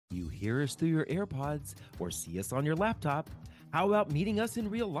You hear us through your AirPods or see us on your laptop. How about meeting us in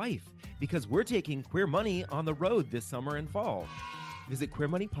real life? Because we're taking Queer Money on the road this summer and fall. Visit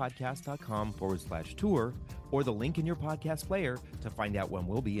queermoneypodcast.com/tour or the link in your podcast player to find out when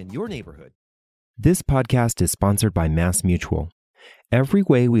we'll be in your neighborhood. This podcast is sponsored by Mass Mutual. Every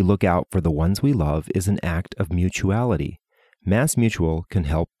way we look out for the ones we love is an act of mutuality. Mass Mutual can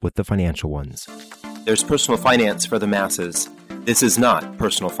help with the financial ones. There's personal finance for the masses. This is not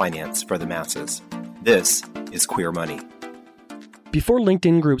personal finance for the masses. This is Queer Money. Before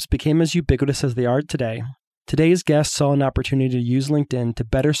LinkedIn groups became as ubiquitous as they are today, today's guest saw an opportunity to use LinkedIn to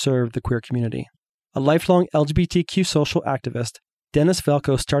better serve the queer community. A lifelong LGBTQ social activist, Dennis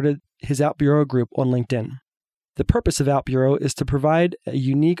Velko started his Out Bureau group on LinkedIn. The purpose of Out Bureau is to provide a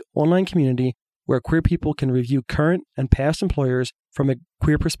unique online community where queer people can review current and past employers from a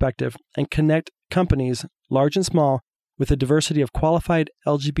queer perspective and connect companies, large and small, with a diversity of qualified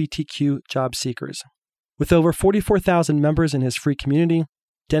LGBTQ job seekers. With over 44,000 members in his free community,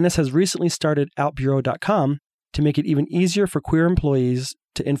 Dennis has recently started OutBureau.com to make it even easier for queer employees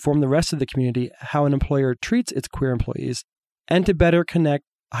to inform the rest of the community how an employer treats its queer employees and to better connect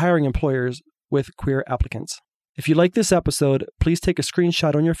hiring employers with queer applicants. If you like this episode, please take a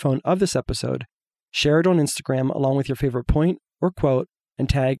screenshot on your phone of this episode, share it on Instagram along with your favorite point or quote, and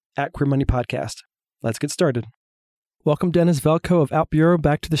tag @QueerMoneyPodcast. Let's get started. Welcome, Dennis Velko of Out Bureau,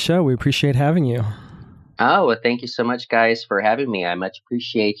 back to the show. We appreciate having you. Oh, well, thank you so much, guys, for having me. I much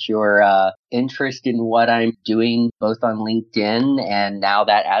appreciate your interest in what I'm doing, both on LinkedIn and now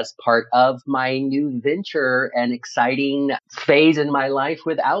that as part of my new venture and exciting phase in my life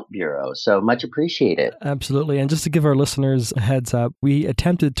with Out Bureau. So much appreciated. Absolutely. And just to give our listeners a heads up, we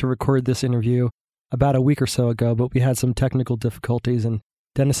attempted to record this interview about a week or so ago, but we had some technical difficulties, and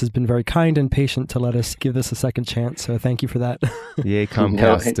Dennis has been very kind and patient to let us give this a second chance, so thank you for that. Yay,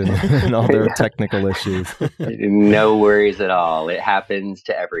 Comcast and all their technical issues. No worries at all. It happens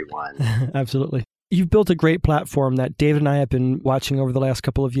to everyone. Absolutely. You've built a great platform that David and I have been watching over the last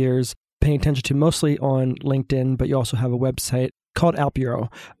couple of years, paying attention to mostly on LinkedIn, but you also have a website called Out Bureau.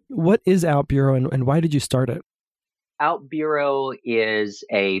 What is Out Bureau and why did you start it? Out Bureau is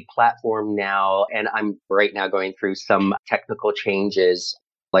a platform now, and I'm right now going through some technical changes,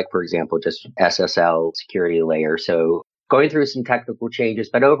 like, for example, just SSL security layer. So going through some technical changes,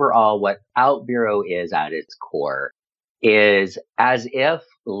 but overall, what Out Bureau is at its core is as if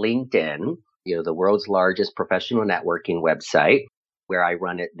LinkedIn, the world's largest professional networking website, where I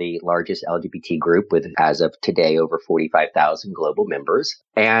run it, the largest LGBT group with, as of today, over 45,000 global members.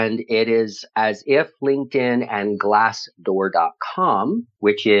 And it is as if LinkedIn and Glassdoor.com,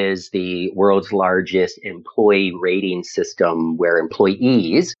 which is the world's largest employee rating system where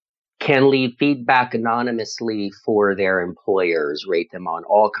employees can leave feedback anonymously for their employers, rate them on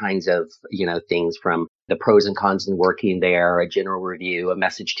all kinds of, things from the pros and cons in working there, a general review, a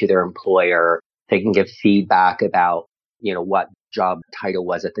message to their employer. They can give feedback about, what job title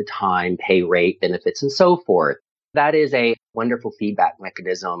was at the time, pay rate, benefits, and so forth. That is a wonderful feedback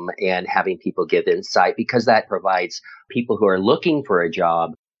mechanism and having people give insight because that provides people who are looking for a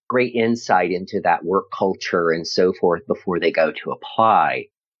job great insight into that work culture and so forth before they go to apply.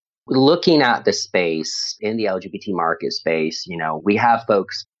 Looking at the space in the LGBT market space, we have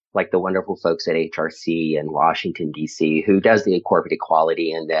folks like the wonderful folks at HRC in Washington, D.C., who does the Corporate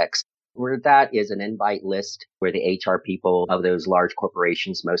Equality Index, where that is an invite list where the HR people of those large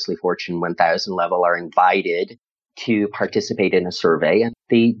corporations, mostly Fortune 1000 level, are invited to participate in a survey. And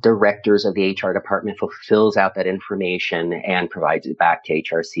the directors of the HR department fills out that information and provides it back to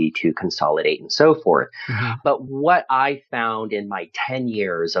HRC to consolidate and so forth. Mm-hmm. But what I found in my 10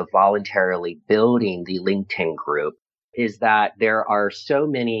 years of voluntarily building the LinkedIn group is that there are so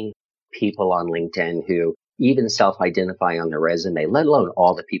many people on LinkedIn who even self-identify on their resume, let alone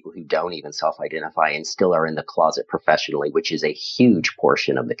all the people who don't even self-identify and still are in the closet professionally, which is a huge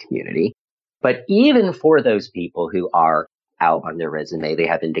portion of the community. But even for those people who are out on their resume, they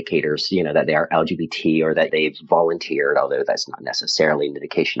have indicators, that they are LGBT or that they've volunteered, although that's not necessarily an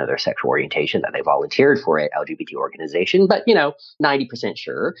indication of their sexual orientation, that they volunteered for an LGBT organization, but, 90%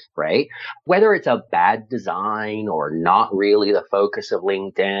 sure, right? Whether it's a bad design or not really the focus of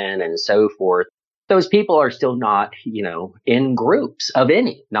LinkedIn and so forth, those people are still not, in groups of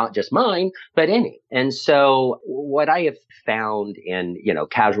any, not just mine, but any. And so what I have found in,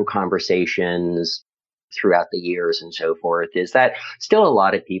 casual conversations throughout the years and so forth is that still a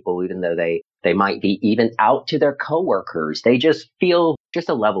lot of people, even though they might be even out to their coworkers, they just feel just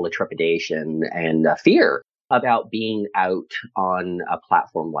a level of trepidation and fear about being out on a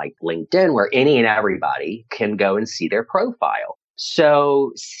platform like LinkedIn where any and everybody can go and see their profile.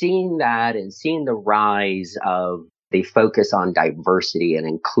 So seeing that and seeing the rise of the focus on diversity and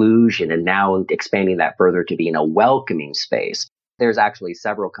inclusion, and now expanding that further to being a welcoming space, there's actually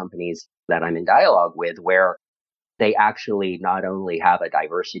several companies that I'm in dialogue with where they actually not only have a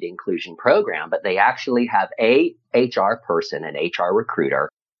diversity inclusion program, but they actually have a HR person, an HR recruiter,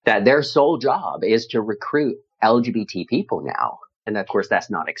 that their sole job is to recruit LGBT people now. And of course,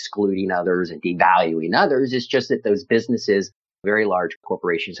 that's not excluding others and devaluing others. It's just that those businesses, very large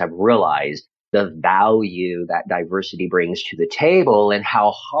corporations, have realized the value that diversity brings to the table and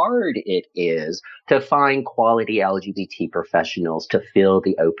how hard it is to find quality LGBT professionals to fill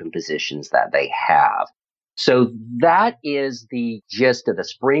the open positions that they have. So that is the gist of the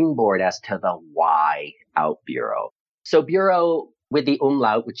springboard as to the why Out Bureau. So Bureau with the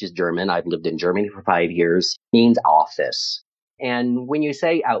umlaut, which is German, I've lived in Germany for 5 years, means office. And when you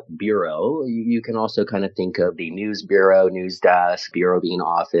say Out Bureau, you can also kind of think of the news bureau, news desk, bureau being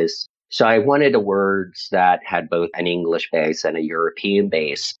office. So I wanted words that had both an English base and a European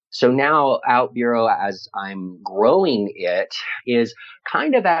base. So now Out Bureau, as I'm growing it, is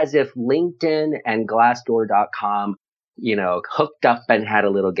kind of as if LinkedIn and Glassdoor.com, hooked up and had a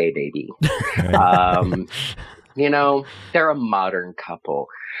little gay baby. They're a modern couple.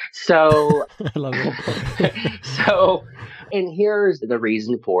 So, I love it. And here's the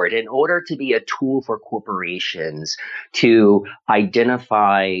reason for it. In order to be a tool for corporations to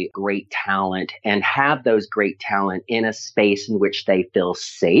identify great talent and have those great talent in a space in which they feel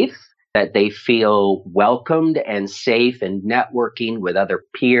safe, that they feel welcomed and safe in networking with other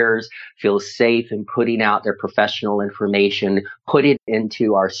peers, feel safe in putting out their professional information, put it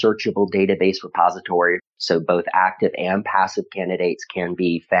into our searchable database repository so both active and passive candidates can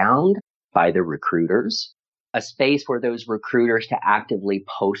be found by the recruiters. A space for those recruiters to actively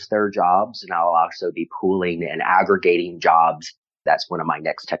post their jobs, and I'll also be pooling and aggregating jobs. That's one of my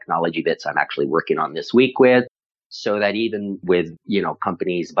next technology bits I'm actually working on this week with. So that even with,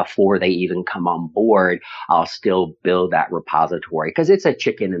 companies before they even come on board, I'll still build that repository because it's a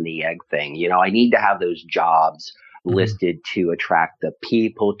chicken and the egg thing. I need to have those jobs listed to attract the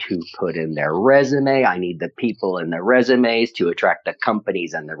people to put in their resume. I need the people in the resumes to attract the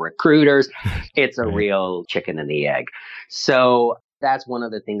companies and the recruiters. It's a real chicken and the egg. So that's one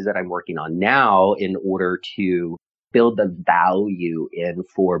of the things that I'm working on now in order to build the value in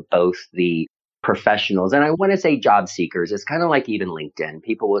for both the professionals. And I want to say job seekers. It's kind of like even LinkedIn.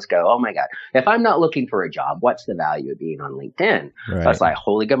 People will go, oh my God, if I'm not looking for a job, what's the value of being on LinkedIn? Right. That's like,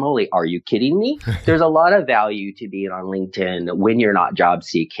 holy gamoly, are you kidding me? There's a lot of value to being on LinkedIn when you're not job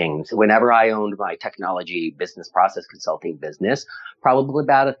seeking. So whenever I owned my technology business process consulting business, probably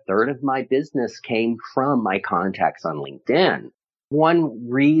about a third of my business came from my contacts on LinkedIn. One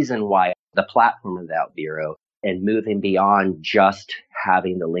reason why the platform of Out Bureau and moving beyond just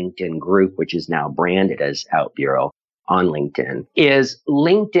having the LinkedIn group, which is now branded as Out Bureau on LinkedIn, is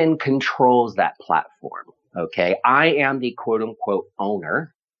LinkedIn controls that platform. Okay. I am the quote unquote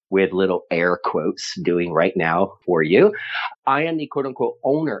owner, with little air quotes doing right now for you. I am the quote unquote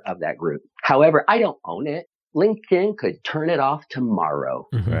owner of that group. However, I don't own it. LinkedIn could turn it off tomorrow.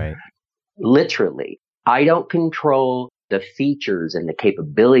 Right. Literally. I don't control the features and the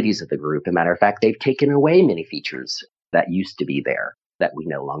capabilities of the group. As a matter of fact, they've taken away many features that used to be there that we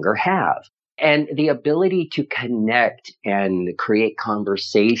no longer have. And the ability to connect and create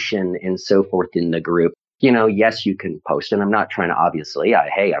conversation and so forth in the group. Yes, you can post, and I'm not trying to obviously,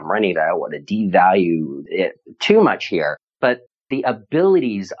 I'm running that. I want to devalue it too much here. But the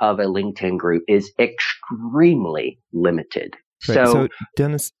abilities of a LinkedIn group is extremely limited. Right. So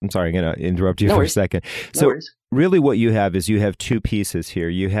Dennis, I'm sorry, I'm going to interrupt you for a second. So really what you have is you have two pieces here.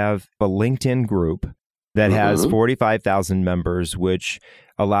 You have a LinkedIn group that has 45,000 members, which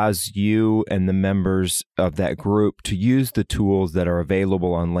allows you and the members of that group to use the tools that are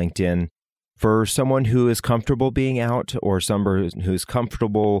available on LinkedIn for someone who is comfortable being out or someone who's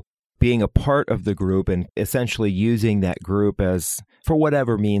comfortable being a part of the group and essentially using that group as for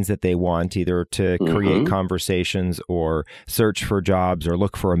whatever means that they want, either to create conversations or search for jobs or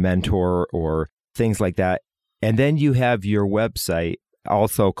look for a mentor or things like that. And then you have your website,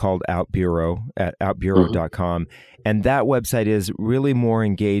 also called Out Bureau at outbureau.com. And that website is really more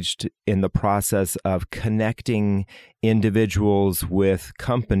engaged in the process of connecting individuals with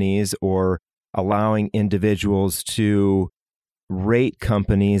companies or allowing individuals to rate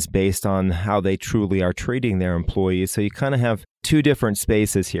companies based on how they truly are treating their employees. So you kind of have two different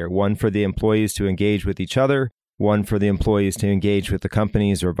spaces here, one for the employees to engage with each other, one for the employees to engage with the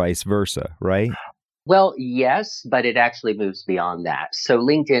companies or vice versa, right? Well, yes, but it actually moves beyond that. So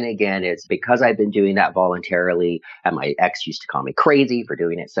LinkedIn, again, it's because I've been doing that voluntarily, and my ex used to call me crazy for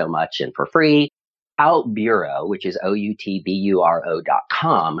doing it so much and for free. Outbureau, which is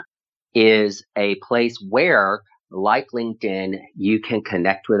outburo.com, is a place where, like LinkedIn, you can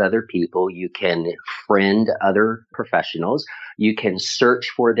connect with other people. You can friend other professionals. You can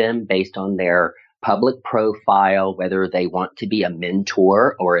search for them based on their public profile, whether they want to be a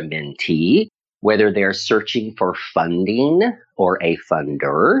mentor or a mentee, whether they're searching for funding or a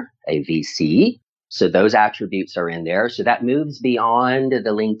funder, a VC. So those attributes are in there. So that moves beyond the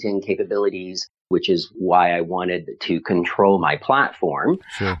LinkedIn capabilities, which is why I wanted to control my platform.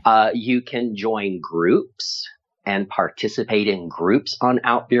 Sure. You can join groups and participate in groups on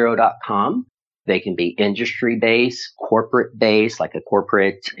outbureau.com. They can be industry based, corporate based, like a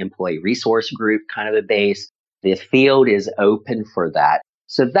corporate employee resource group kind of a base. The field is open for that.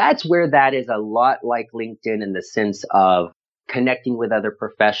 So that's where that is a lot like LinkedIn in the sense of connecting with other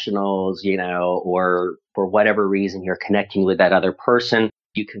professionals, or for whatever reason you're connecting with that other person.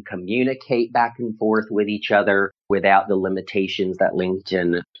 You can communicate back and forth with each other without the limitations that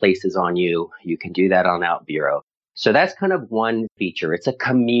LinkedIn places on you. You can do that on Outbureau. So that's kind of one feature. It's a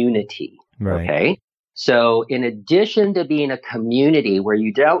community. Right. Okay. So in addition to being a community where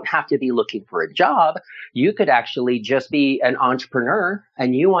you don't have to be looking for a job, you could actually just be an entrepreneur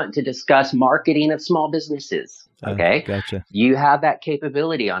and you want to discuss marketing of small businesses. Okay. Gotcha. You have that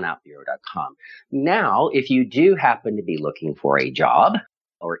capability on outbureau.com. Now, if you do happen to be looking for a job,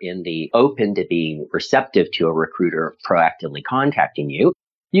 or in the open to being receptive to a recruiter proactively contacting you,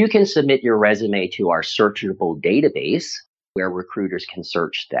 you can submit your resume to our searchable database where recruiters can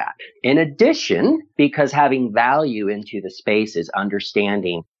search that. In addition, because having value into the space is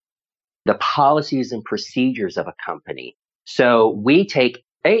understanding the policies and procedures of a company. So we take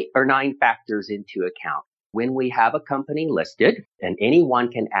 8 or 9 factors into account when we have a company listed, and anyone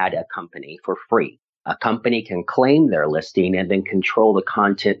can add a company for free. A company can claim their listing and then control the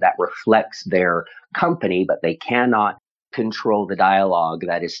content that reflects their company, but they cannot control the dialogue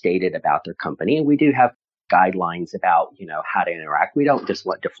that is stated about their company. And we do have guidelines about, how to interact. We don't just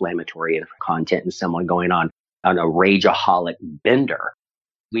want defamatory content and someone going on a rageaholic bender.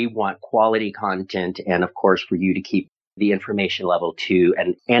 We want quality content and, of course, for you to keep the information level to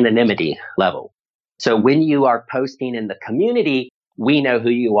an anonymity level. So when you are posting in the community, we know who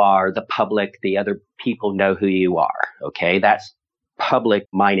you are, the public, the other people know who you are. Okay, that's public.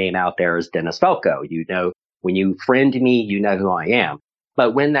 My name out there is Dennis Falco. When you friend me, you know who I am.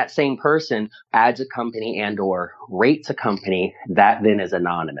 But when that same person adds a company and or rates a company, that then is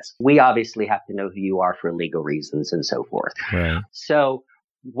anonymous. We obviously have to know who you are for legal reasons and so forth. Right. So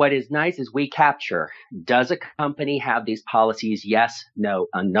what is nice is we capture, does a company have these policies? Yes, no,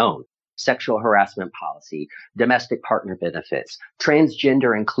 unknown. Sexual harassment policy, domestic partner benefits,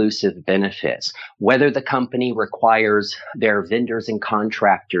 transgender inclusive benefits, whether the company requires their vendors and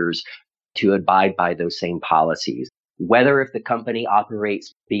contractors to abide by those same policies, whether if the company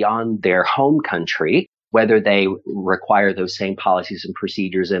operates beyond their home country, whether they require those same policies and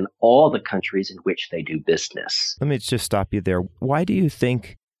procedures in all the countries in which they do business. Let me just stop you there. Why do you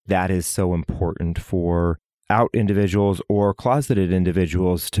think that is so important for out individuals or closeted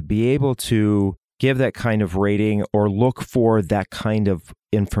individuals to be able to give that kind of rating or look for that kind of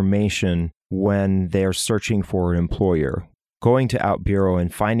information when they're searching for an employer? Going to Outbureau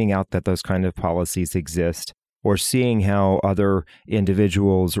and finding out that those kind of policies exist, or seeing how other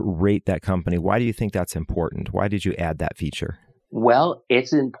individuals rate that company. Why do you think that's important? Why did you add that feature? Well,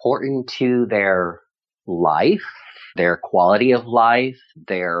 it's important to their life, their quality of life,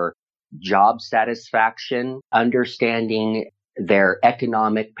 their job satisfaction, understanding their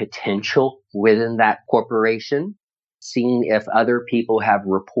economic potential within that corporation, seeing if other people have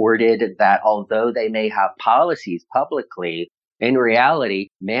reported that although they may have policies publicly, in reality,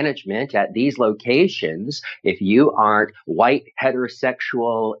 management at these locations, if you aren't white,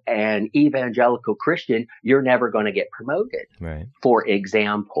 heterosexual, and evangelical Christian, you're never going to get promoted, right, for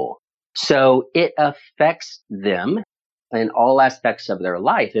example. So it affects them in all aspects of their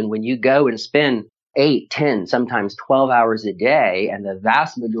life. And when you go and spend 8, 10, sometimes 12 hours a day, and the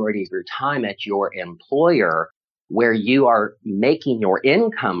vast majority of your time at your employer, where you are making your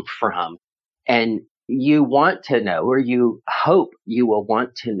income from, and you want to know, or you hope you will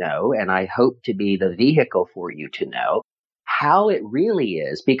want to know, and I hope to be the vehicle for you to know how it really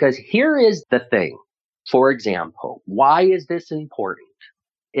is. Because here is the thing. For example, why is this important?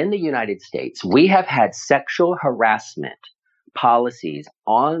 In the United States, we have had sexual harassment policies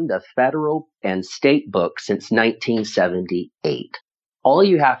on the federal and state books since 1978. All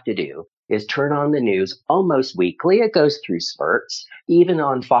you have to do is turn on the news almost weekly. It goes through spurts, even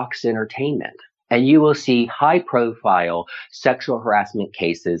on Fox Entertainment. And you will see high profile sexual harassment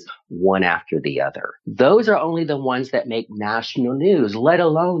cases one after the other. Those are only the ones that make national news, let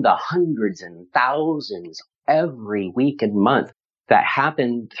alone the hundreds and thousands every week and month that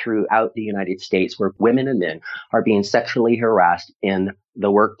happen throughout the United States where women and men are being sexually harassed in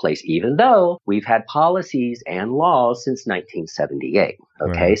the workplace, even though we've had policies and laws since 1978.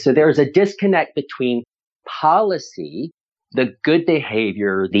 Okay. Right. So there's a disconnect between policy, the good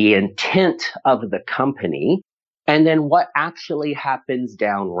behavior, the intent of the company, and then what actually happens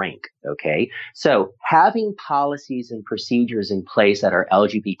downrank. Okay. So having policies and procedures in place that are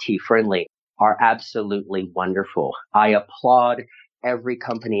LGBT friendly are absolutely wonderful. I applaud every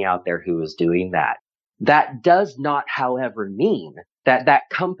company out there who is doing that. That does not, however, mean that that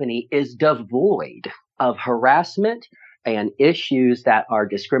company is devoid of harassment and issues that are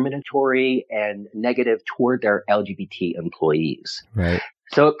discriminatory and negative toward their LGBT employees. Right.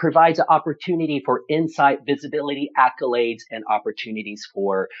 So it provides an opportunity for insight, visibility, accolades, and opportunities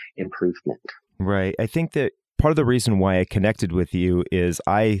for improvement. Right. I think that part of the reason why I connected with you is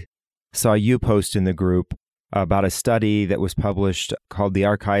I saw you post in the group about a study that was published called The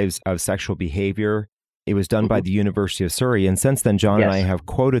Archives of Sexual Behavior. It was done by the University of Surrey. And since then, John and I have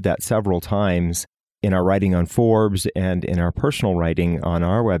quoted that several times in our writing on Forbes and in our personal writing on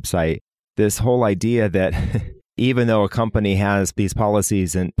our website. This whole idea that even though a company has these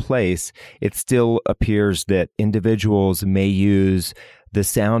policies in place, it still appears that individuals may use the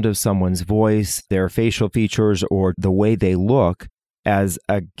sound of someone's voice, their facial features, or the way they look as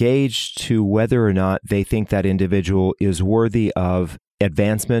a gauge to whether or not they think that individual is worthy of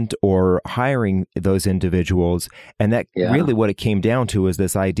advancement or hiring those individuals. And that really what it came down to is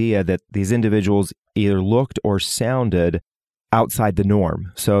this idea that these individuals either looked or sounded outside the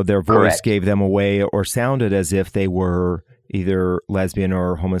norm. So their voice gave them away or sounded as if they were either lesbian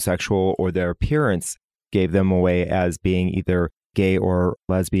or homosexual, or their appearance gave them away as being either gay or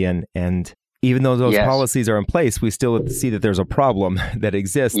lesbian. And even though those policies are in place, we still see that there's a problem that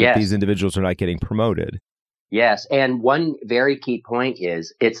exists, that these individuals are not getting promoted. Yes. And one very key point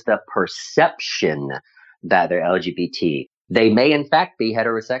is it's the perception that they're LGBT. They may in fact be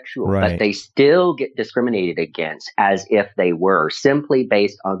heterosexual, but they still get discriminated against as if they were, simply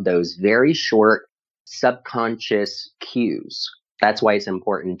based on those very short subconscious cues. That's why it's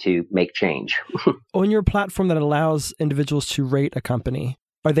important to make change. On your platform that allows individuals to rate a company,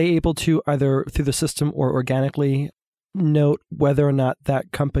 are they able to, either through the system or organically, note whether or not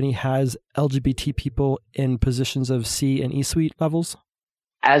that company has LGBT people in positions of C and E-suite levels?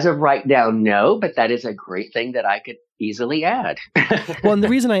 As of right now, no, but that is a great thing that I could easily add. Well, and the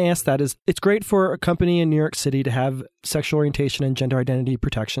reason I ask that is it's great for a company in New York City to have sexual orientation and gender identity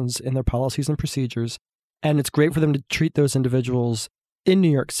protections in their policies and procedures. And it's great for them to treat those individuals in New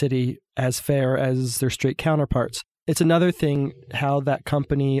York City as fair as their straight counterparts. It's another thing how that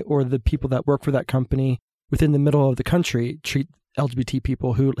company or the people that work for that company within the middle of the country treat LGBT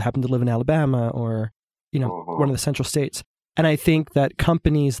people who happen to live in Alabama or, one of the central states. And I think that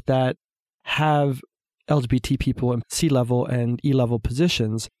companies that have LGBT people in C-level and E-level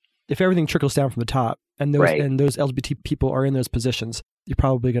positions, if everything trickles down from the top and those LGBT people are in those positions, you're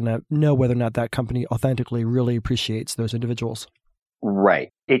probably going to know whether or not that company authentically really appreciates those individuals. Right.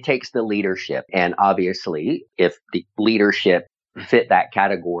 It takes the leadership. And obviously, if the leadership fit that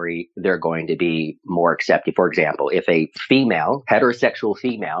category, they're going to be more accepting. For example, if a heterosexual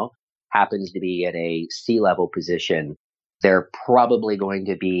female happens to be at a C-level position, there are probably going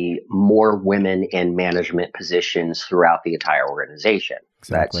to be more women in management positions throughout the entire organization.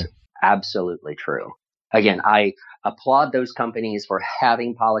 Exactly. That's absolutely true. Again, I applaud those companies for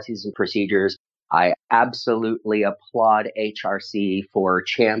having policies and procedures. I absolutely applaud HRC for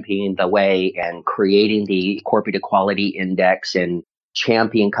championing the way and creating the Corporate Equality Index and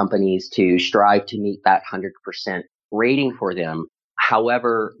champion companies to strive to meet that 100% rating for them.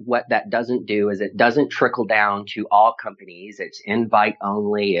 However, what that doesn't do is it doesn't trickle down to all companies. It's invite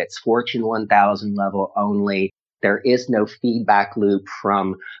only. It's Fortune 1000 level only. There is no feedback loop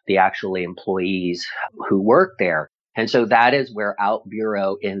from the actual employees who work there. And so that is where Out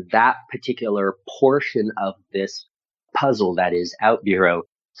Bureau, in that particular portion of this puzzle that is Out Bureau,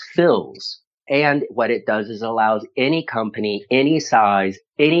 fills. And what it does is allows any company, any size,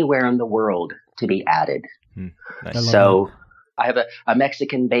 anywhere in the world to be added. Nice. So I have a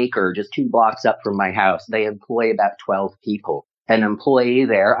Mexican baker just 2 blocks up from my house. They employ about 12 people. An employee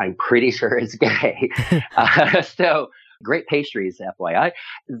there, I'm pretty sure, is gay. So great pastries, FYI.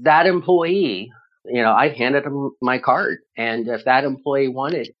 That employee, I handed him my card. And if that employee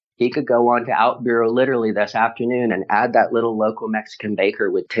wanted, He could go on to Out Bureau literally this afternoon and add that little local Mexican baker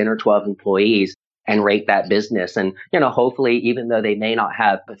with 10 or 12 employees and rate that business. And, hopefully, even though they may not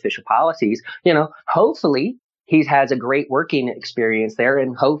have official policies, hopefully he has a great working experience there,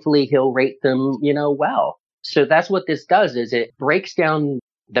 and hopefully he'll rate them, well. So that's what this does, is it breaks down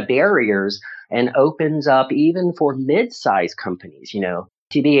the barriers and opens up even for mid-sized companies,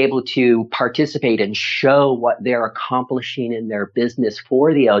 to be able to participate and show what they're accomplishing in their business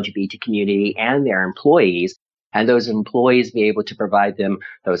for the LGBT community and their employees, and those employees be able to provide them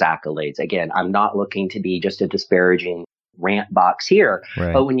those accolades. Again, I'm not looking to be just a disparaging rant box here,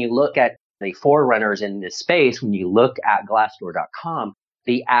 Right. But when you look at the forerunners in this space, when you look at Glassdoor.com,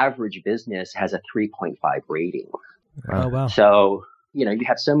 the average business has a 3.5 rating. Oh, wow. So, you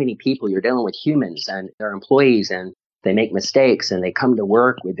have so many people, you're dealing with humans and their employees, and they make mistakes and they come to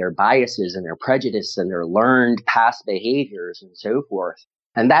work with their biases and their prejudice and their learned past behaviors and so forth.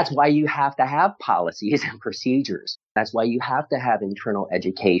 And that's why you have to have policies and procedures. That's why you have to have internal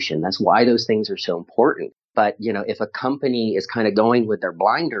education. That's why those things are so important. But, if a company is kind of going with their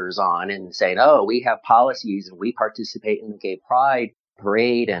blinders on and saying, oh, we have policies and we participate in the Gay Pride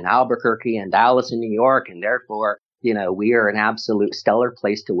Parade in Albuquerque and Dallas and New York, and therefore, we are an absolute stellar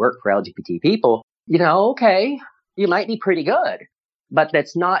place to work for LGBT people, okay, you might be pretty good, but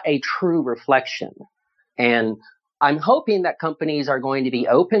that's not a true reflection. And I'm hoping that companies are going to be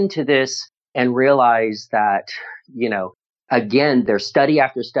open to this and realize that, again, their study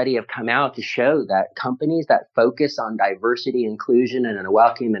after study have come out to show that companies that focus on diversity, inclusion, and a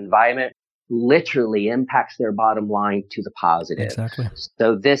welcoming environment literally impacts their bottom line to the positive. Exactly.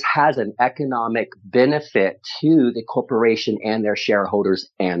 So this has an economic benefit to the corporation and their shareholders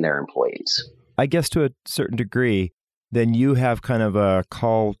and their employees. I guess to a certain degree, then you have kind of a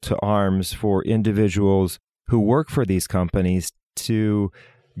call to arms for individuals who work for these companies to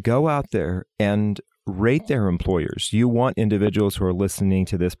go out there and rate their employers. You want individuals who are listening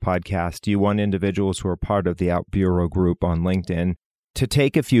to this podcast, you want individuals who are part of the Out Bureau group on LinkedIn to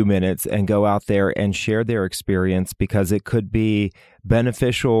take a few minutes and go out there and share their experience, because it could be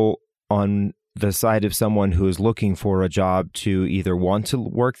beneficial on the side of someone who is looking for a job to either want to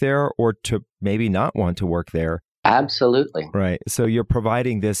work there or to maybe not want to work there. Absolutely. Right. So you're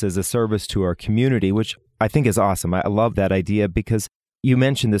providing this as a service to our community, which I think is awesome. I love that idea, because you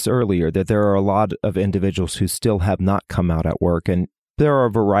mentioned this earlier, that there are a lot of individuals who still have not come out at work. And there are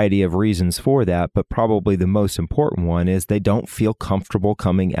a variety of reasons for that, but probably the most important one is they don't feel comfortable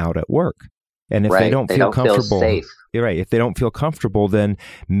coming out at work. And if they don't feel comfortable, safe. You're right. If they don't feel comfortable, then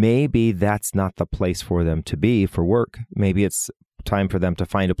maybe that's not the place for them to be for work. Maybe it's time for them to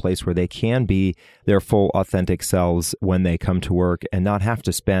find a place where they can be their full, authentic selves when they come to work and not have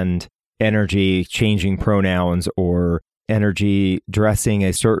to spend energy changing pronouns or energy dressing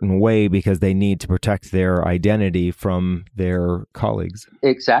a certain way because they need to protect their identity from their colleagues.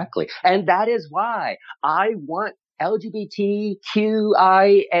 Exactly. And that is why I want LGBTQIA,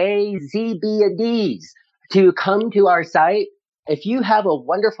 to come to our site. If you have a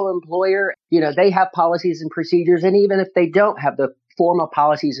wonderful employer, they have policies and procedures. And even if they don't have the formal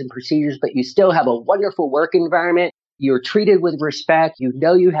policies and procedures, but you still have a wonderful work environment, you're treated with respect,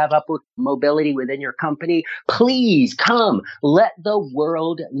 you have upward mobility within your company, please come. Let the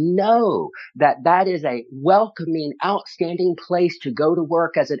world know that that is a welcoming, outstanding place to go to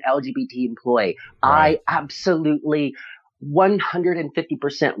work as an LGBT employee. Right. I absolutely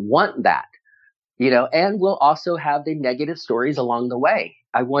 150% want that. And we'll also have the negative stories along the way.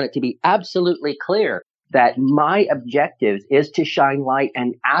 I want it to be absolutely clear that my objective is to shine light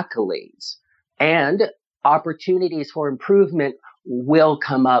and accolades, and opportunities for improvement will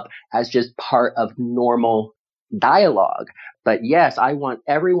come up as just part of normal dialogue. But yes, I want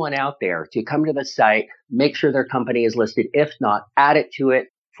everyone out there to come to the site, make sure their company is listed. If not, add it to it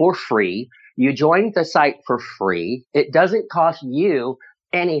for free. You join the site for free. It doesn't cost you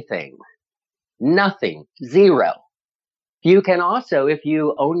anything. Nothing. Zero. You can also, if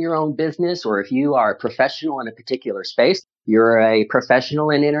you own your own business or if you are a professional in a particular space, you're a professional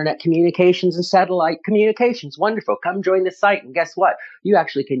in internet communications and satellite communications. Wonderful. Come join the site. And guess what? You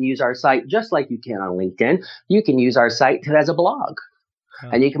actually can use our site just like you can on LinkedIn. You can use our site as a blog.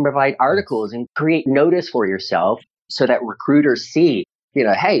 And you can provide articles and create notice for yourself so that recruiters see,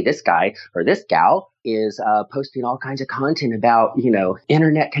 hey, this guy or this gal is posting all kinds of content about,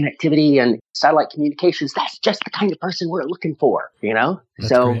 internet connectivity and satellite communications. That's just the kind of person we're looking for, That's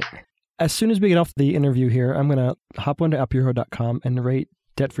so great. As soon as we get off the interview here, I'm going to hop onto outbureau.com and rate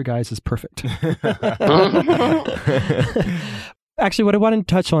Debt Free Guys as perfect. Actually, what I wanted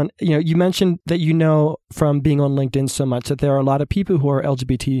to touch on, you mentioned that from being on LinkedIn so much that there are a lot of people who are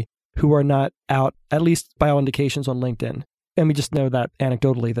LGBT who are not out, at least by all indications, on LinkedIn. And we just know that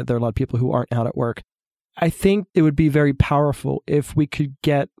anecdotally that there are a lot of people who aren't out at work. I think it would be very powerful if we could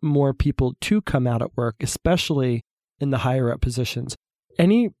get more people to come out at work, especially in the higher up positions.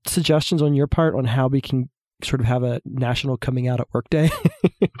 Any suggestions on your part on how we can sort of have a national coming out at work day?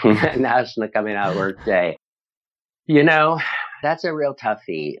 National coming out at work day. You know, that's a real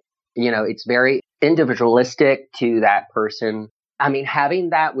toughie. You know, it's very individualistic to that person. I mean, having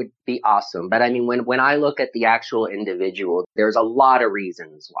that would be awesome. But I mean, when I look at the actual individual, there's a lot of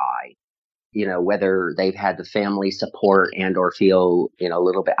reasons why, you know, whether they've had the family support and or feel, you know, a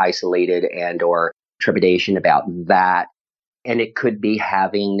little bit isolated and or trepidation about that. And it could be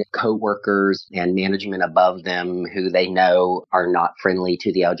having coworkers and management above them who they know are not friendly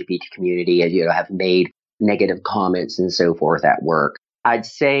to the LGBT community and, you know, have made negative comments and so forth at work. I'd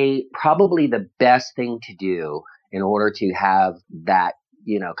say probably the best thing to do in order to have that,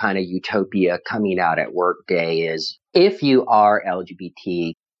 you know, kind of utopia coming out at work day is if you are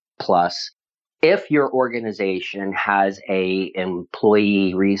LGBT plus, if your organization has a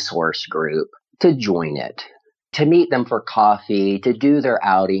employee resource group, to join it, to meet them for coffee, to do their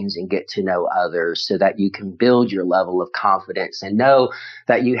outings and get to know others so that you can build your level of confidence and know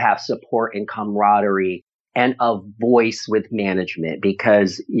that you have support and camaraderie and a voice with management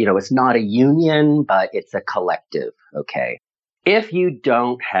because, you know, it's not a union, but it's a collective. Okay. If you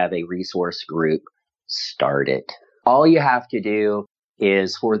don't have a resource group, start it. All you have to do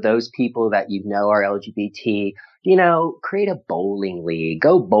is for those people that you know are LGBT, you know, create a bowling league,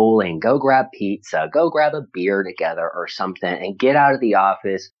 go bowling, go grab pizza, go grab a beer together or something and get out of the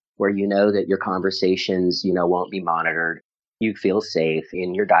office where you know that your conversations, you know, won't be monitored. You feel safe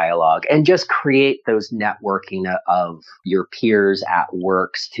in your dialogue and just create those networking of your peers at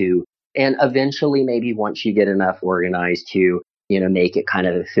works to, and eventually maybe once you get enough organized to, you know, make it kind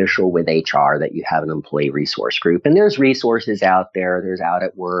of official with HR that you have an employee resource group. And there's resources out there. There's Out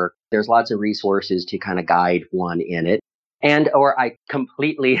at Work. There's lots of resources to kind of guide one in it. And, or I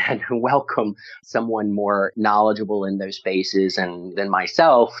completely welcome someone more knowledgeable in those spaces and than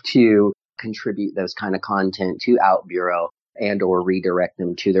myself to contribute those kind of content to Out Bureau and or redirect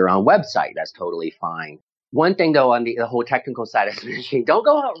them to their own website. That's totally fine. One thing, though, on the whole technical side of the don't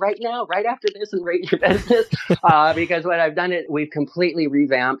go out right now, right after this and rate your business, because what I've done we've completely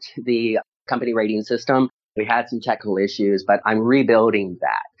revamped the company rating system. We had some technical issues, but I'm rebuilding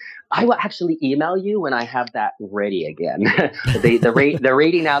that. I will actually email you when I have that ready again. The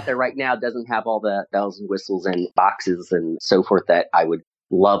rating out there right now doesn't have all the bells and whistles and boxes and so forth that I would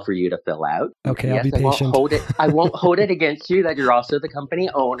love for you to fill out. Okay, yes, I'll be patient. I won't hold it against you that you're also the company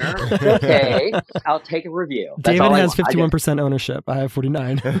owner. Okay, I'll take a review. That's David has 51% ownership. I have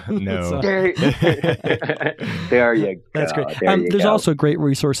 49. No. So. There you go. That's great. There's also great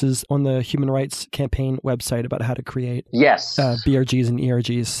resources on the Human Rights Campaign website about how to create BRGs and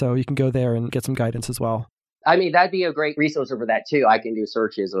ERGs. So you can go there and get some guidance as well. I mean, that'd be a great resource for that too. I can do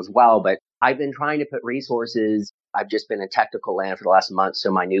searches as well, but I've been trying to put resources. I've just been in technical land for the last month,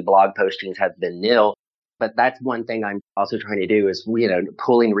 so my new blog postings have been nil. But that's one thing I'm also trying to do is, you know,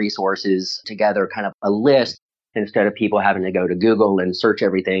 pulling resources together, kind of a list instead of people having to go to Google and search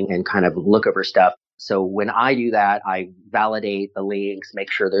everything and kind of look over stuff. So when I do that, I validate the links,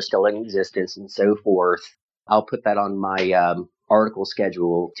 make sure they're still in existence and so forth. I'll put that on my article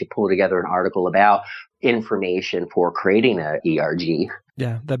schedule to pull together an article about information for creating a ERG.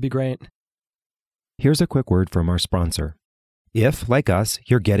 Yeah, that'd be great. Here's a quick word from our sponsor. If, like us,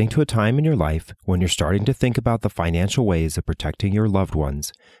 you're getting to a time in your life when you're starting to think about the financial ways of protecting your loved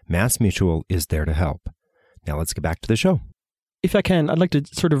ones, MassMutual is there to help. Now let's get back to the show. If I can, I'd like to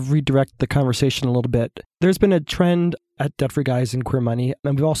sort of redirect the conversation a little bit. There's been a trend at Debt Free Guys and Queer Money,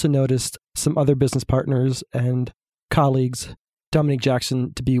 and we've also noticed some other business partners and colleagues, Dominic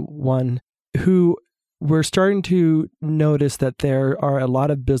Jackson to be one, who we're starting to notice that there are a lot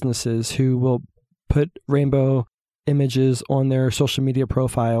of businesses who will put rainbow images on their social media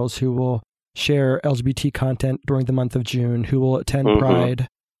profiles, who will share LGBT content during the month of June, who will attend Pride.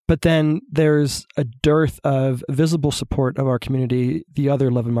 But then there's a dearth of visible support of our community the other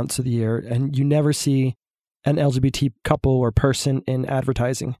 11 months of the year, and you never see an LGBT couple or person in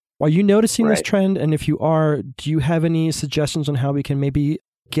advertising. Are you noticing this trend? And if you are, do you have any suggestions on how we can maybe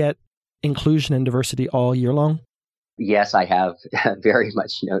get inclusion and diversity all year long? Yes, I have very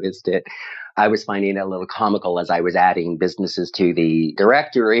much noticed it. I was finding it a little comical as I was adding businesses to the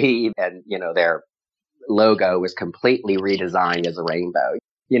directory and, you know, their logo was completely redesigned as a rainbow.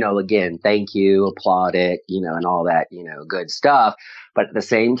 You know, again, thank you, applaud it, you know, and all that, you know, good stuff. But at the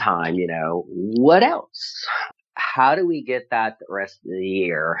same time, you know, what else? how do we get that the rest of the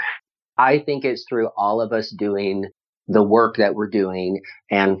year? I think it's through all of us doing the work that we're doing,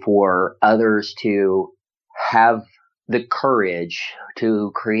 and for others to have the courage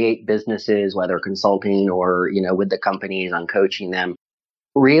to create businesses, whether consulting or, with the companies on coaching them.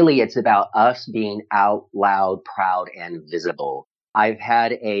 Really, it's about us being out loud, proud, and visible. I've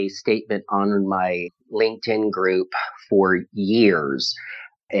had a statement on my LinkedIn group for years.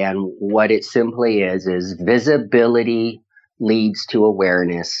 And what it simply is visibility leads to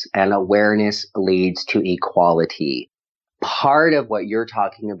awareness, and awareness leads to equality. Part of what you're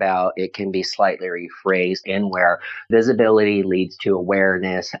talking about, it can be slightly rephrased in where visibility leads to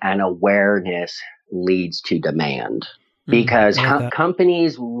awareness and awareness leads to demand. Because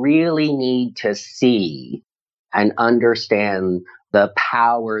companies really need to see and understand the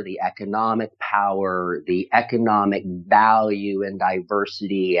power, the economic value and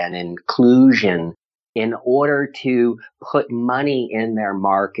diversity and inclusion in order to put money in their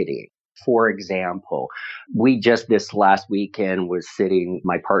marketing. For example, we just this last weekend was sitting,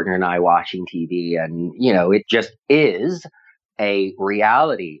 my partner and I, watching TV, and, it just is a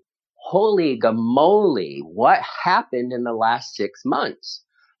reality. Holy gamoly, what happened in the last 6 months?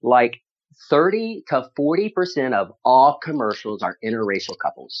 Like 30 to 40% of all commercials are interracial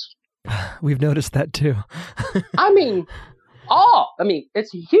couples. We've noticed that too.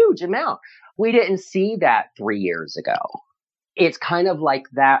 It's a huge amount. We didn't see that 3 years ago. It's kind of like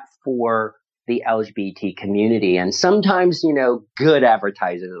that for the LGBT community. And sometimes, good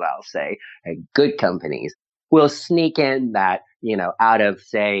advertisers, I'll say, and good companies will sneak in that, out of,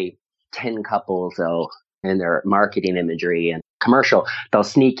 say, 10 couples, in their marketing imagery and commercial, they'll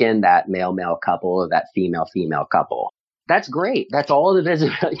sneak in that male-male couple or that female-female couple. That's great. That's all the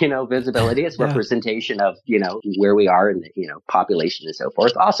visibility. It's representation of, where we are in the, population and so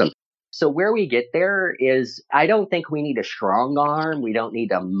forth. Awesome. So where we get there is, I don't think we need a strong arm. We don't need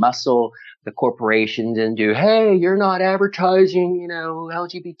to muscle the corporations into, hey, you're not advertising,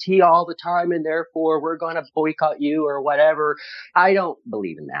 LGBT all the time, and therefore we're going to boycott you or whatever. I don't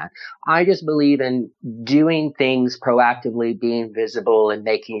believe in that. I just believe in doing things proactively, being visible, and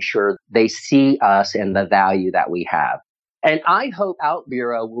making sure they see us and the value that we have. And I hope Out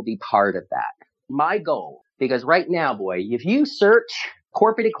Bureau will be part of that. My goal, because right now, boy, if you search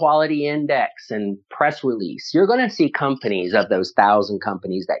Corporate Equality Index and press release, you're going to see companies, of those 1,000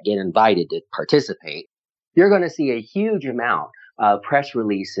 companies that get invited to participate, you're going to see a huge amount of press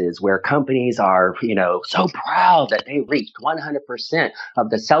releases where companies are, so proud that they reached 100% of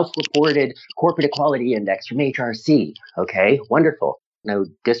the self-reported Corporate Equality Index from HRC. Okay, wonderful. No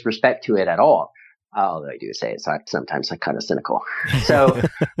disrespect to it at all. Although I do say it's sometimes kind of cynical. So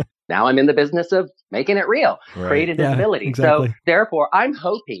now I'm in the business of making it real, creating visibility. Exactly. So therefore, I'm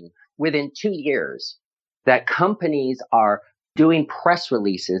hoping within 2 years that companies are doing press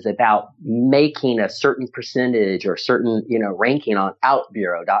releases about making a certain percentage or certain, ranking on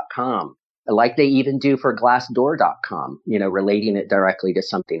outbureau.com, like they even do for glassdoor.com, relating it directly to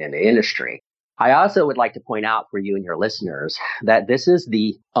something in the industry. I also would like to point out for you and your listeners that this is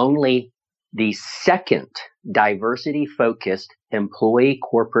the second diversity-focused employee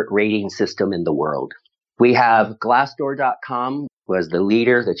corporate rating system in the world. We have Glassdoor.com was the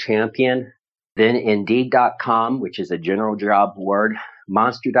leader, the champion. Then Indeed.com, which is a general job board.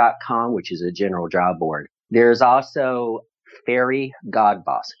 Monster.com, which is a general job board. There's also Fairy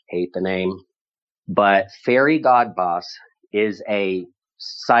Godboss. Hate the name. But Fairy Godboss is a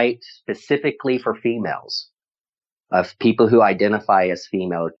site specifically for females, of people who identify as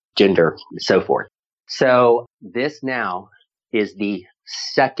female, gender, and so forth. So this now is the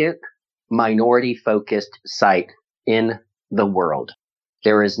second minority-focused site in the world.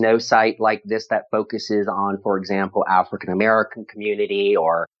 There is no site like this that focuses on, for example, African-American community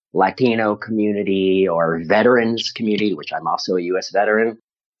or Latino community or veterans community, which I'm also a U.S. veteran.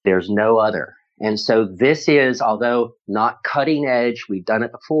 There's no other. And so this is, although not cutting edge, we've done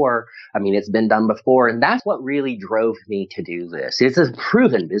it before. It's been done before. And that's what really drove me to do this. It's a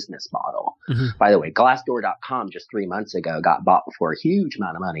proven business model. Mm-hmm. By the way, Glassdoor.com just 3 months ago got bought for a huge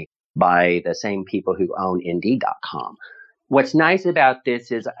amount of money by the same people who own Indeed.com. What's nice about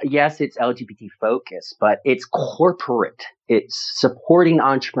this is, yes, it's LGBT focused, but it's corporate. It's supporting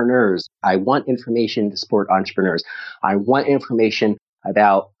entrepreneurs. I want information to support entrepreneurs. I want information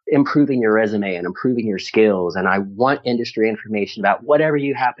about improving your resume and improving your skills. And I want industry information about whatever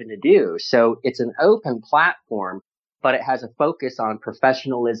you happen to do. So it's an open platform, but it has a focus on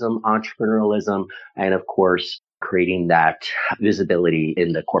professionalism, entrepreneurialism, and of course, creating that visibility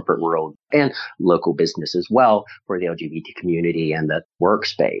in the corporate world and local business as well for the LGBT community and the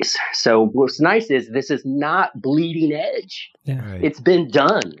workspace. So what's nice is this is not bleeding edge. Yeah. Right. It's been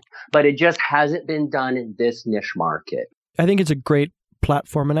done, but it just hasn't been done in this niche market. I think it's a great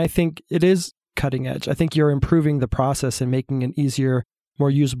platform, and I think it is cutting edge. I think you're improving the process and making an easier, more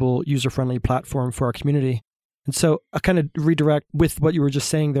usable, user-friendly platform for our community. And so I kind of redirect with what you were just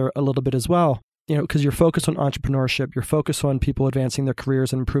saying there a little bit as well, because you're focused on entrepreneurship, you're focused on people advancing their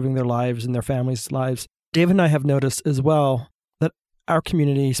careers and improving their lives and their families' lives. Dave and I have noticed as well that our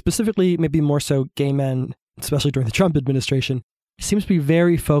community, specifically maybe more so gay men, especially during the Trump administration, seems to be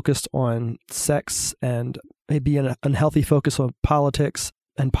very focused on sex and maybe an unhealthy focus on politics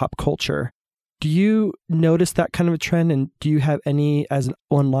and pop culture. Do you notice that kind of a trend? And do you have any, as an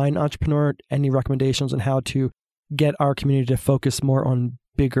online entrepreneur, any recommendations on how to get our community to focus more on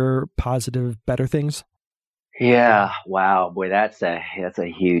bigger, positive, better things? Yeah. Wow. Boy, that's a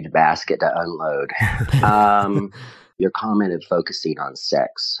huge basket to unload. Your comment of focusing on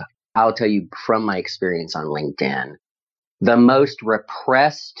sex. I'll tell you from my experience on LinkedIn, the most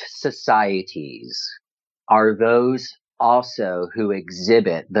repressed societies are those also who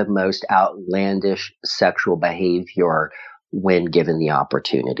exhibit the most outlandish sexual behavior when given the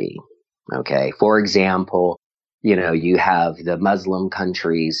opportunity. Okay. For example, you have the Muslim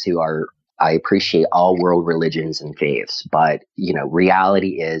countries who are, I appreciate all world religions and faiths, but,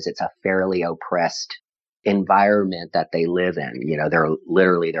 reality is it's a fairly oppressed environment that they live in.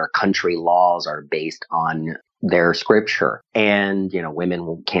 Their country laws are based on their scripture, and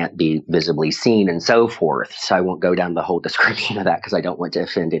women can't be visibly seen and so forth. So I won't go down the whole description of that because I don't want to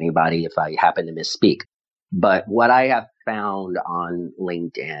offend anybody if I happen to misspeak. But what I have found on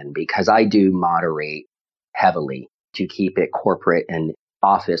LinkedIn, because I do moderate heavily to keep it corporate and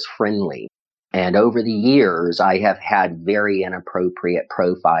office friendly, and over the years I have had very inappropriate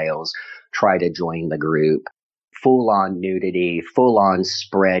profiles try to join the group. Full on nudity, full on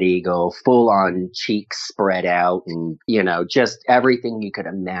spread eagle, full on cheeks spread out, and, just everything you could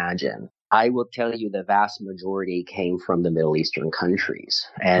imagine. I will tell you the vast majority came from the Middle Eastern countries.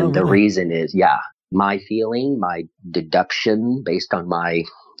 And the reason is, my feeling, my deduction based on my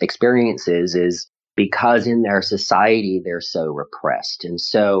experiences is because in their society, they're so repressed. And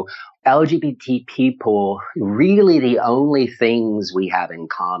so LGBT people, really the only things we have in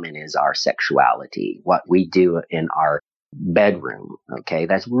common is our sexuality, what we do in our bedroom. Okay.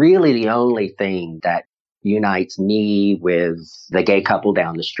 That's really the only thing that unites me with the gay couple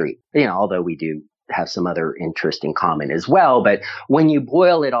down the street, although we do have some other interest in common as well. But when you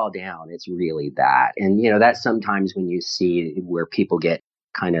boil it all down, it's really that. And, that's sometimes when you see where people get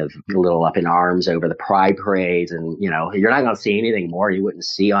kind of a little up in arms over the pride parades, and you're not going to see anything more you wouldn't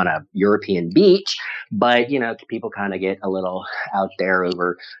see on a European beach, but people kind of get a little out there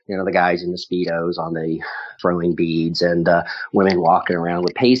over the guys in the Speedos on the throwing beads and women walking around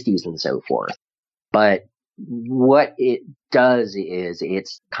with pasties and so forth. But what it does is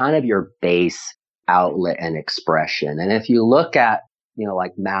it's kind of your base outlet and expression. And if you look at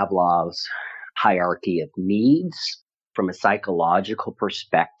like Maslow's hierarchy of needs from a psychological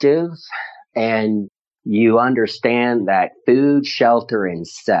perspective, and you understand that food, shelter, and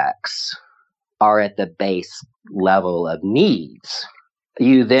sex are at the base level of needs,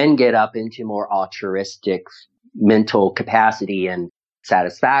 you then get up into more altruistic mental capacity and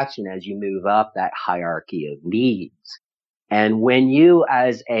satisfaction as you move up that hierarchy of needs. And when you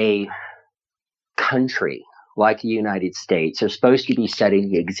as a country like the United States are supposed to be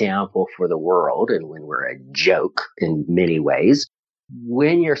setting the example for the world, and when we're a joke in many ways,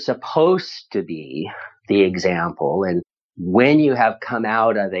 when you're supposed to be the example, and when you have come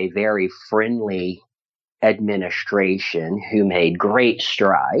out of a very friendly administration who made great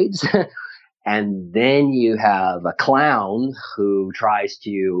strides, and then you have a clown who tries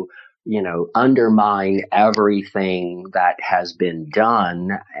to undermine everything that has been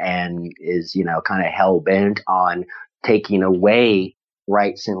done and is, kind of hell bent on taking away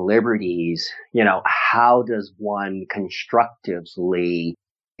rights and liberties. How does one constructively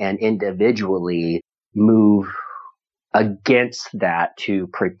and individually move against that to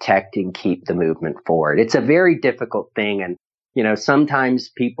protect and keep the movement forward? It's a very difficult thing. And sometimes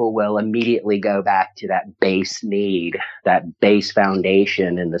people will immediately go back to that base need, that base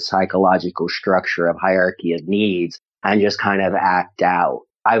foundation in the psychological structure of hierarchy of needs, and just kind of act out.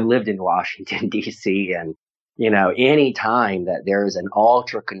 I've lived in Washington, D.C., and, any time that there is an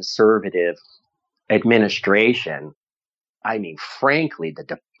ultra conservative administration, I mean, frankly, the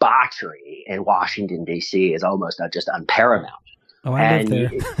debauchery in Washington, D.C. is almost just unparamount. Oh, I live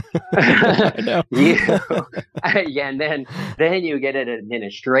there. I know. Yeah, and then you get an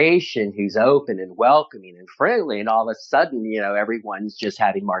administration who's open and welcoming and friendly, and all of a sudden, everyone's just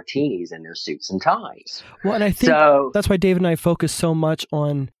having martinis in their suits and ties. Well, and I think that's why David and I focus so much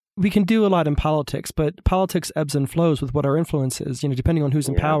on, we can do a lot in politics, but politics ebbs and flows with what our influence is, depending on who's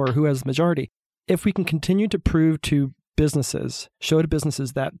in power, who has the majority. If we can continue to prove to businesses, show to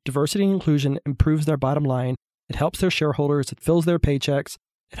businesses that diversity and inclusion improves their bottom line, it helps their shareholders, it fills their paychecks,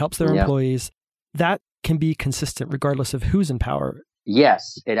 it helps their employees, that can be consistent regardless of who's in power.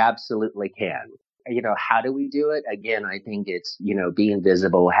 Yes, it absolutely can. How do we do it? Again, I think it's, being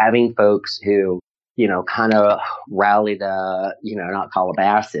visible, having folks who, kind of rally the, not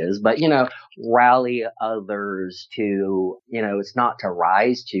Calabasas, but, rally others to, it's not to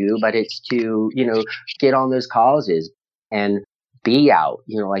rise to, but it's to, get on those causes and be out,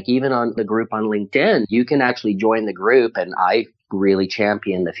 like even on the group on LinkedIn, you can actually join the group. And I really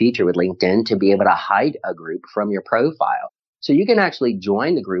champion the feature with LinkedIn to be able to hide a group from your profile. So you can actually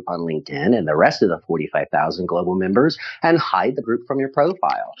join the group on LinkedIn and the rest of the 45,000 global members and hide the group from your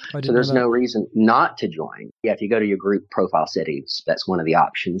profile. So there's no reason not to join. Yeah, if you go to your group profile settings, that's one of the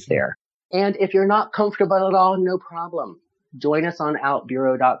options there. And if you're not comfortable at all, no problem. Join us on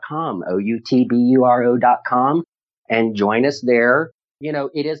outbureau.com, outburo.com, and join us there.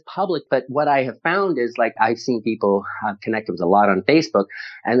 It is public, but what I have found is I've seen people connected with a lot on Facebook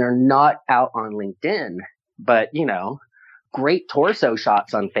and they're not out on LinkedIn, but great torso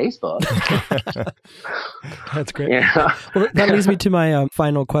shots on Facebook. That's great. Well, that leads me to my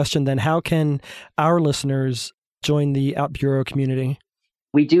final question then. How can our listeners join the Out Bureau community?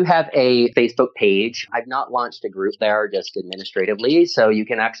 We do have a Facebook page. I've not launched a group there just administratively. So you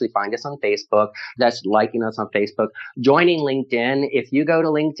can actually find us on Facebook. That's liking us on Facebook. Joining LinkedIn. If you go to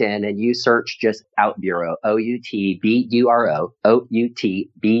LinkedIn and you search just Out Bureau, OUTBURO,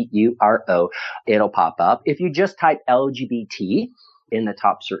 OUTBURO, it'll pop up. If you just type LGBT in the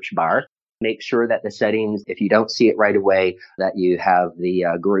top search bar, make sure that the settings, if you don't see it right away, that you have the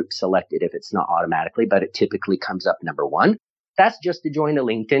group selected if it's not automatically, but it typically comes up number one. That's just to join the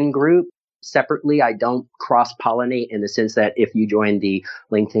LinkedIn group. Separately, I don't cross-pollinate in the sense that if you join the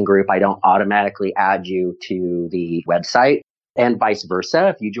LinkedIn group, I don't automatically add you to the website. And vice versa.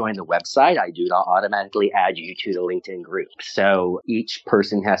 If you join the website, I do not automatically add you to the LinkedIn group. So each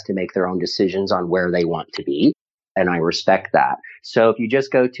person has to make their own decisions on where they want to be. And I respect that. So if you just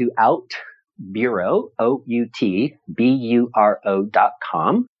go to outbureau, OUTBURO.com,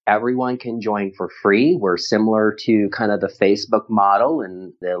 everyone can join for free. We're similar to kind of the Facebook model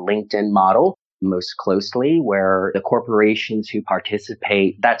and the LinkedIn model most closely, where the corporations who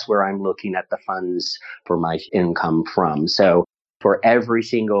participate, that's where I'm looking at the funds for my income from. So for every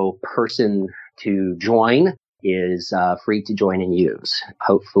single person to join is free to join and use.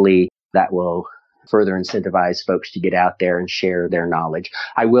 Hopefully that will further incentivize folks to get out there and share their knowledge.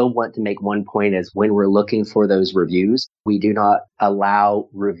 I will want to make one point is when we're looking for those reviews, we do not allow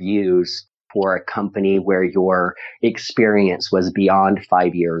reviews for a company where your experience was beyond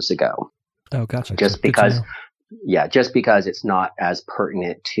 5 years ago. Oh, gotcha. Just because it's not as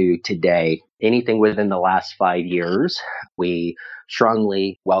pertinent to today. Anything within the last 5 years, we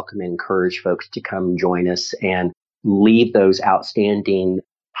strongly welcome and encourage folks to come join us and leave those outstanding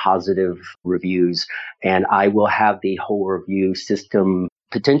positive reviews. And I will have the whole review system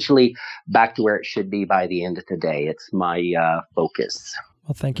potentially back to where it should be by the end of the day. It's my focus.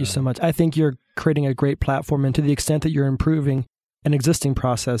 Well, thank you so much. I think you're creating a great platform, and to the extent that you're improving an existing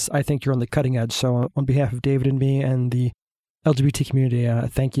process, I think you're on the cutting edge. So on behalf of David and me and the LGBT community,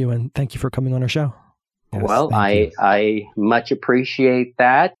 thank you, and thank you for coming on our show. Yes, well, I much appreciate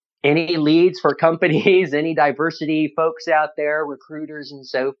that. Any leads for companies, any diversity folks out there, recruiters and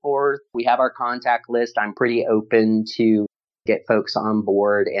so forth, we have our contact list. I'm pretty open to get folks on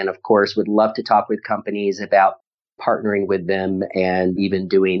board, and of course would love to talk with companies about partnering with them and even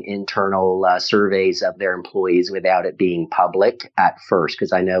doing internal surveys of their employees without it being public at first,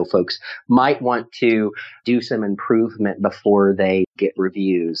 because I know folks might want to do some improvement before they get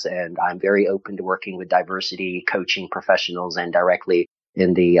reviews. And I'm very open to working with diversity coaching professionals and directly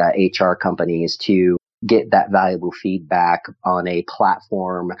in the HR companies to get that valuable feedback on a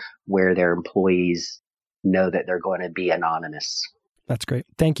platform where their employees know that they're going to be anonymous. That's great.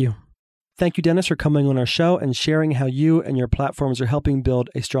 Thank you. Thank you, Dennis, for coming on our show and sharing how you and your platforms are helping build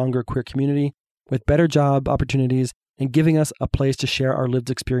a stronger queer community with better job opportunities and giving us a place to share our lived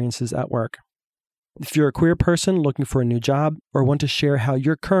experiences at work. If you're a queer person looking for a new job or want to share how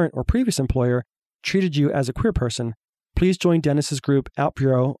your current or previous employer treated you as a queer person, please join Dennis's group Out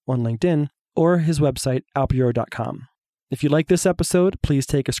Bureau on LinkedIn or his website, outbureau.com. If you like this episode, please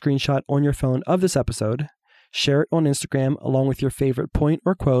take a screenshot on your phone of this episode, share it on Instagram along with your favorite point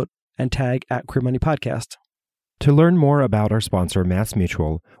or quote, and tag at Queer Money Podcast. To learn more about our sponsor,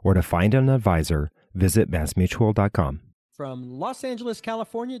 MassMutual, or to find an advisor, visit massmutual.com. From Los Angeles,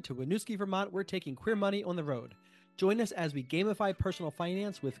 California to Winooski, Vermont, we're taking Queer Money on the road. Join us as we gamify personal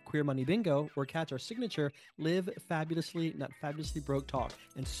finance with Queer Money Bingo, or catch our signature Live Fabulously, Not Fabulously Broke talk,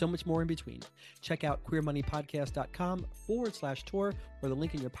 and so much more in between. Check out queermoneypodcast.com/tour or the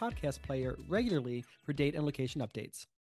link in your podcast player regularly for date and location updates.